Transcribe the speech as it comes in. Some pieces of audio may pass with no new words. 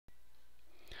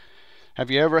Have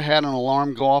you ever had an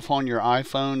alarm go off on your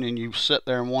iPhone and you sit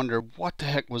there and wonder, what the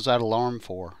heck was that alarm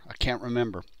for? I can't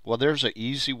remember. Well, there's an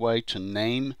easy way to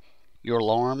name your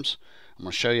alarms. I'm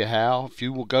going to show you how. If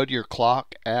you will go to your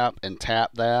clock app and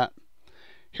tap that,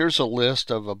 here's a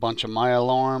list of a bunch of my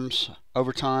alarms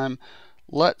over time.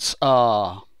 Let's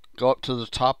go up to the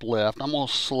top left. I'm going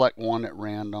to select one at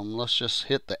random. Let's just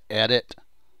hit the edit.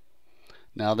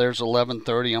 Now there's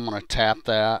 11:30. I'm going to tap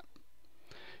that.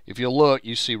 If you look,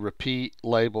 you see repeat,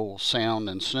 label, sound,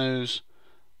 and snooze.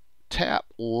 Tap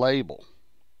label.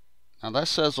 Now that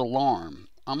says alarm.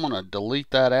 I'm going to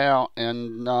delete that out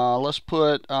and let's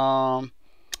put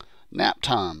nap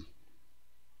time.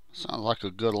 Sounds like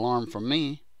a good alarm for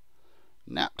me.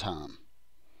 Nap time.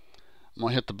 I'm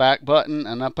going to hit the back button,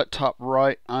 and up at top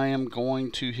right I am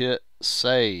going to hit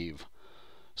save.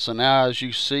 So now, as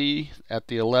you see at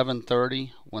the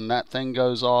 11:30, when that thing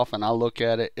goes off and I look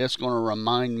at it, it's going to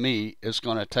remind me it's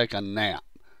going to take a nap.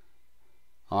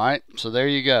 Alright, so there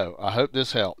you go. I hope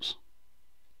this helps.